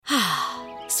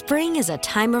Spring is a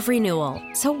time of renewal,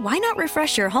 so why not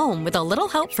refresh your home with a little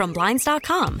help from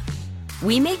Blinds.com?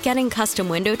 We make getting custom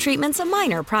window treatments a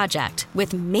minor project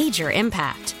with major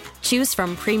impact. Choose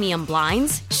from premium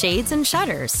blinds, shades, and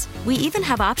shutters. We even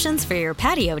have options for your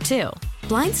patio, too.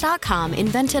 Blinds.com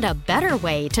invented a better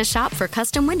way to shop for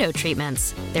custom window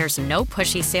treatments. There's no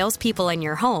pushy salespeople in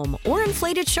your home or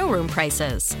inflated showroom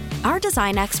prices. Our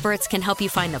design experts can help you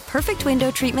find the perfect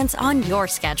window treatments on your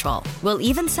schedule. We'll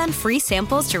even send free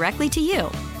samples directly to you.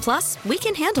 Plus, we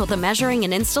can handle the measuring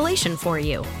and installation for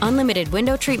you. Unlimited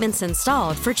window treatments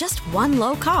installed for just one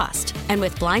low cost. And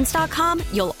with Blinds.com,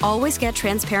 you'll always get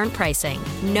transparent pricing.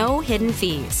 No hidden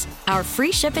fees. Our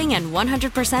free shipping and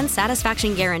 100%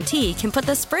 satisfaction guarantee can put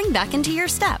the spring back into your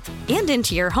step and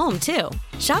into your home, too.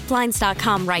 Shop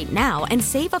Blinds.com right now and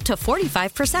save up to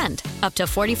 45%. Up to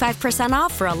 45%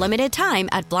 off for a limited time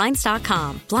at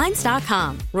Blinds.com.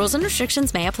 Blinds.com. Rules and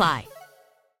restrictions may apply.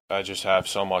 I just have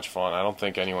so much fun. I don't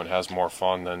think anyone has more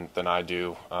fun than I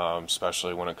do,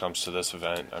 especially when it comes to this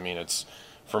event. I mean,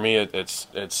 for me, it's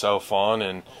so fun,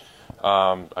 and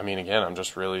I mean, again, I'm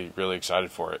just really, really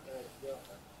excited for it.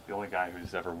 The only guy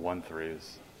who's ever won 3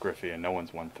 is Griffey, and no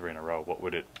one's won 3 in a row. What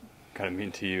would it kind of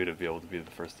mean to you to be able to be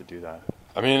the first to do that?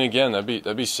 I mean, again,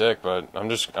 that'd be sick, but I'm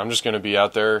just going to be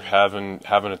out there having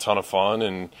a ton of fun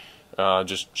and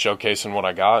just showcasing what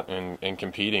I got and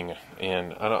competing.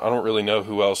 And I don't really know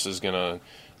who else is gonna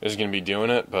be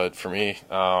doing it, but for me,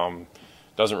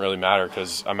 doesn't really matter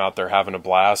because I'm out there having a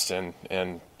blast and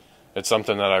it's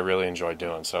something that I really enjoy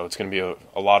doing. So it's going to be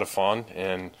a lot of fun,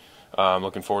 and I'm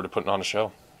looking forward to putting on a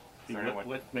show.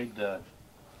 What made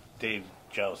Dave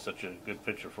Joust such a good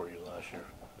pitcher for you last year?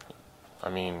 I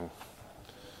mean,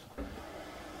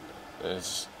 it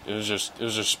was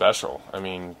just special. I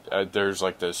mean, there's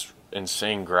like this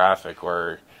insane graphic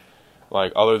where,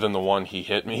 like, other than the one he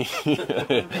hit me,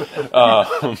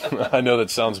 I know that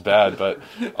sounds bad, but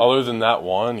other than that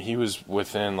one, he was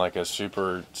within like a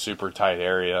super tight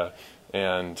area,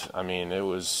 and I mean, it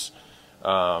was,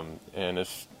 and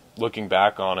if looking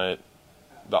back on it,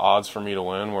 the odds for me to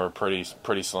win were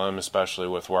pretty slim, especially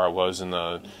with where I was in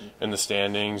the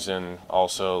standings, and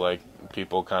also like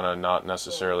people kind of not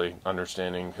necessarily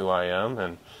understanding who I am,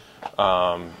 and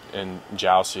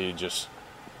Jousey just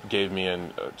gave me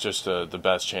the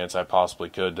best chance I possibly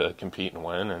could to compete and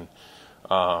win, and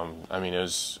I mean, it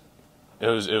was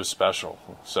special.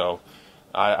 So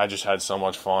I just had so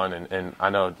much fun, and I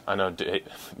know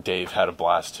Dave had a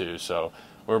blast too. So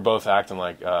we were both acting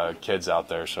like kids out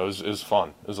there. So it was fun.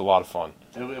 It was a lot of fun.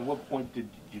 And at what point did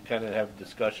you kind of have a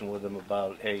discussion with him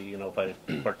about, hey, you know, if I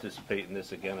participate in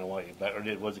this again, I want you back, or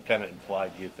was it kind of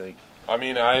implied? Do you think? I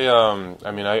mean,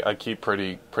 I keep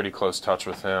pretty close touch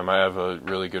with him. I have a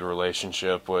really good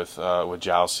relationship with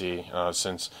Jousey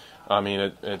since. I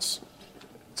mean, it's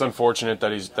unfortunate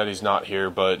that he's not here,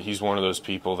 but he's one of those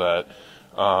people that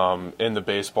in the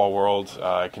baseball world,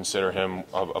 I consider him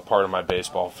a part of my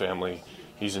baseball family.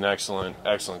 He's an excellent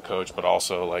coach, but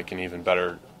also like an even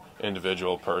better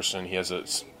individual person. He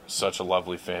has such a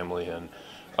lovely family, and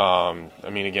I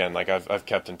mean, again, like I've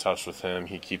kept in touch with him.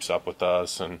 He keeps up with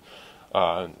us, and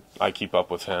I keep up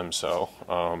with him. So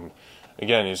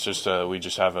again, it's just we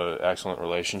just have an excellent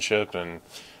relationship, and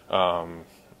I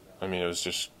mean, it was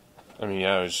just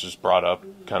brought up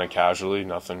kind of casually.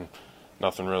 Nothing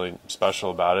really special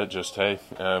about it. Just, hey,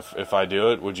 if I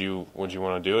do it, would you want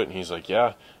to do it? And he's like,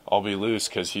 yeah, I'll be loose,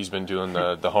 because he's been doing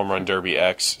the Home Run Derby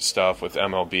X stuff with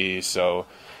MLB. So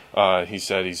he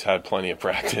said he's had plenty of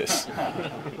practice.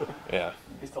 Yeah.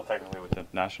 He's still technically with the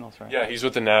Nationals, right? Yeah, he's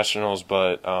with the Nationals,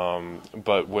 but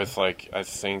with, like, I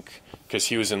think because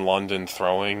he was in London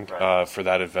throwing for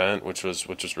that event, which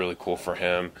was really cool for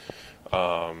him.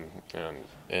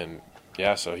 And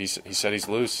yeah, so he said he's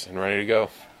loose and ready to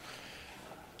go.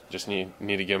 Just need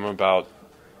to give him about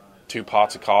 2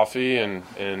 pots of coffee and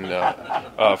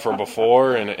for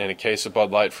before, and a case of Bud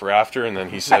Light for after, and then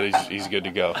he said he's good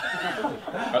to go.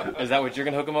 Is that what you're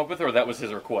gonna hook him up with, or that was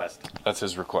his request? That's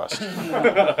his request.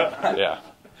 Yeah,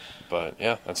 but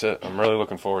yeah, that's it. I'm really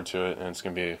looking forward to it, and it's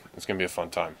gonna be a fun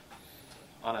time.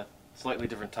 On a slightly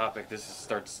different topic, this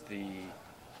starts the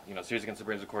series against the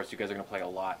Braves. Of course, you guys are gonna play a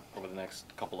lot over the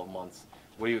next couple of months.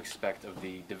 What do you expect of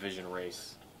the division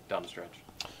race down the stretch?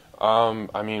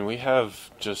 I mean, we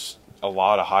have just a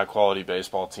lot of high-quality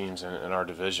baseball teams in our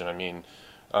division. I mean,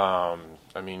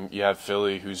 you have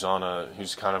Philly, who's kind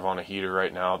of on a heater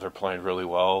right now. They're playing really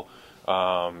well,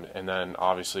 and then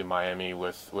obviously Miami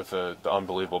with the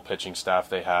unbelievable pitching staff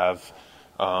they have.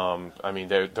 I mean,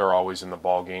 they're always in the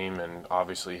ball game, and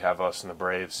obviously have us and the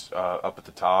Braves up at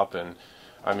the top. And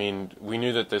I mean, we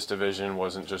knew that this division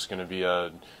wasn't just going to be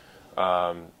a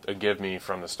a give me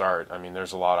from the start. I mean,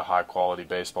 there's a lot of high quality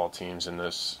baseball teams in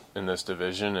this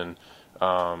division, and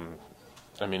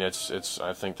I mean, it's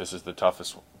I think this is the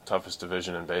toughest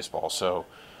division in baseball. So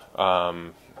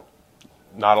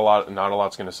not a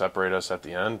lot's going to separate us at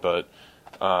the end, but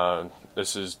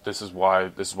this is why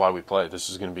we play. This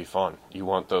is going to be fun. You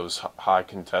want those high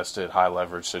contested, high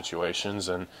leverage situations,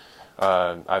 and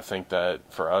I think that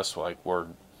for us, like, we're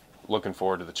looking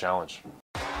forward to the challenge.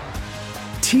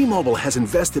 T-Mobile has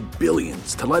invested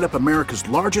billions to light up America's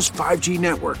largest 5G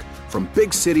network, from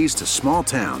big cities to small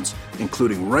towns,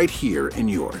 including right here in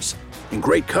yours. And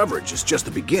great coverage is just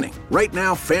the beginning. Right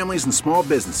now, families and small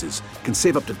businesses can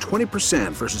save up to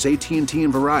 20% versus AT&T and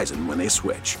Verizon when they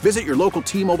switch. Visit your local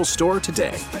T-Mobile store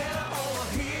today.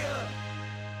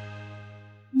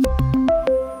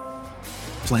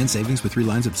 Plan savings with 3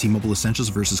 lines of T-Mobile Essentials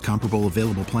versus comparable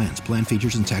available plans. Plan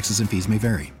features and taxes and fees may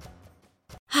vary.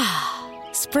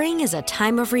 Spring is a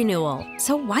time of renewal,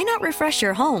 so why not refresh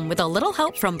your home with a little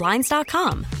help from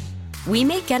Blinds.com? We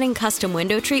make getting custom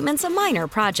window treatments a minor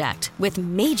project with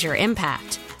major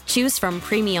impact. Choose from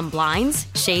premium blinds,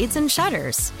 shades, and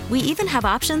shutters. We even have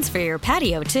options for your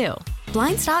patio, too.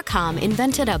 Blinds.com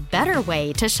invented a better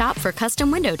way to shop for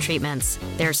custom window treatments.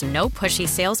 There's no pushy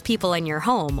salespeople in your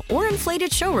home or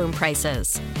inflated showroom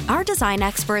prices. Our design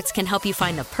experts can help you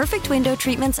find the perfect window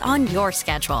treatments on your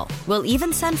schedule. We'll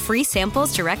even send free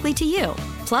samples directly to you.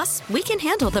 Plus, we can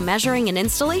handle the measuring and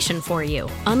installation for you.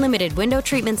 Unlimited window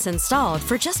treatments installed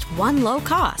for just one low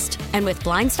cost. And with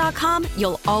Blinds.com,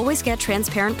 you'll always get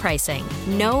transparent pricing.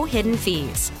 No hidden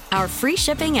fees. Our free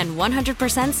shipping and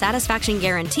 100% satisfaction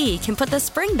guarantee can put the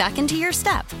spring back into your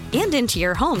step and into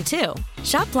your home, too.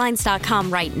 Shop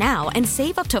Blinds.com right now and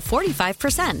save up to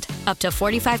 45%. Up to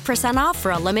 45% off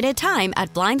for a limited time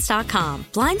at Blinds.com.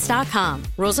 Blinds.com.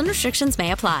 Rules and restrictions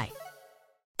may apply.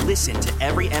 Listen to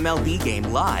every MLB game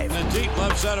live. In the deep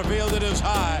left center field, it is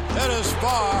high, it is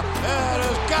far,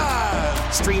 it is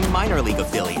gone. Stream minor league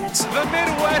affiliates. The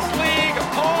Midwest League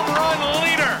home run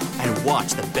leader. And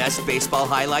watch the best baseball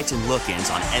highlights and look-ins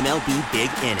on MLB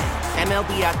Big Inning.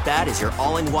 MLB At Bat is your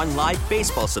all-in-one live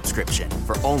baseball subscription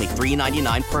for only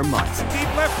 $3.99 per month.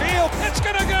 Deep left field, it's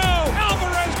gonna go.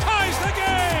 Alvarez ties the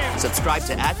game. Subscribe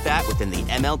to At Bat within the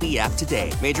MLB app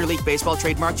today. Major League Baseball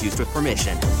trademarks used with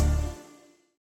permission.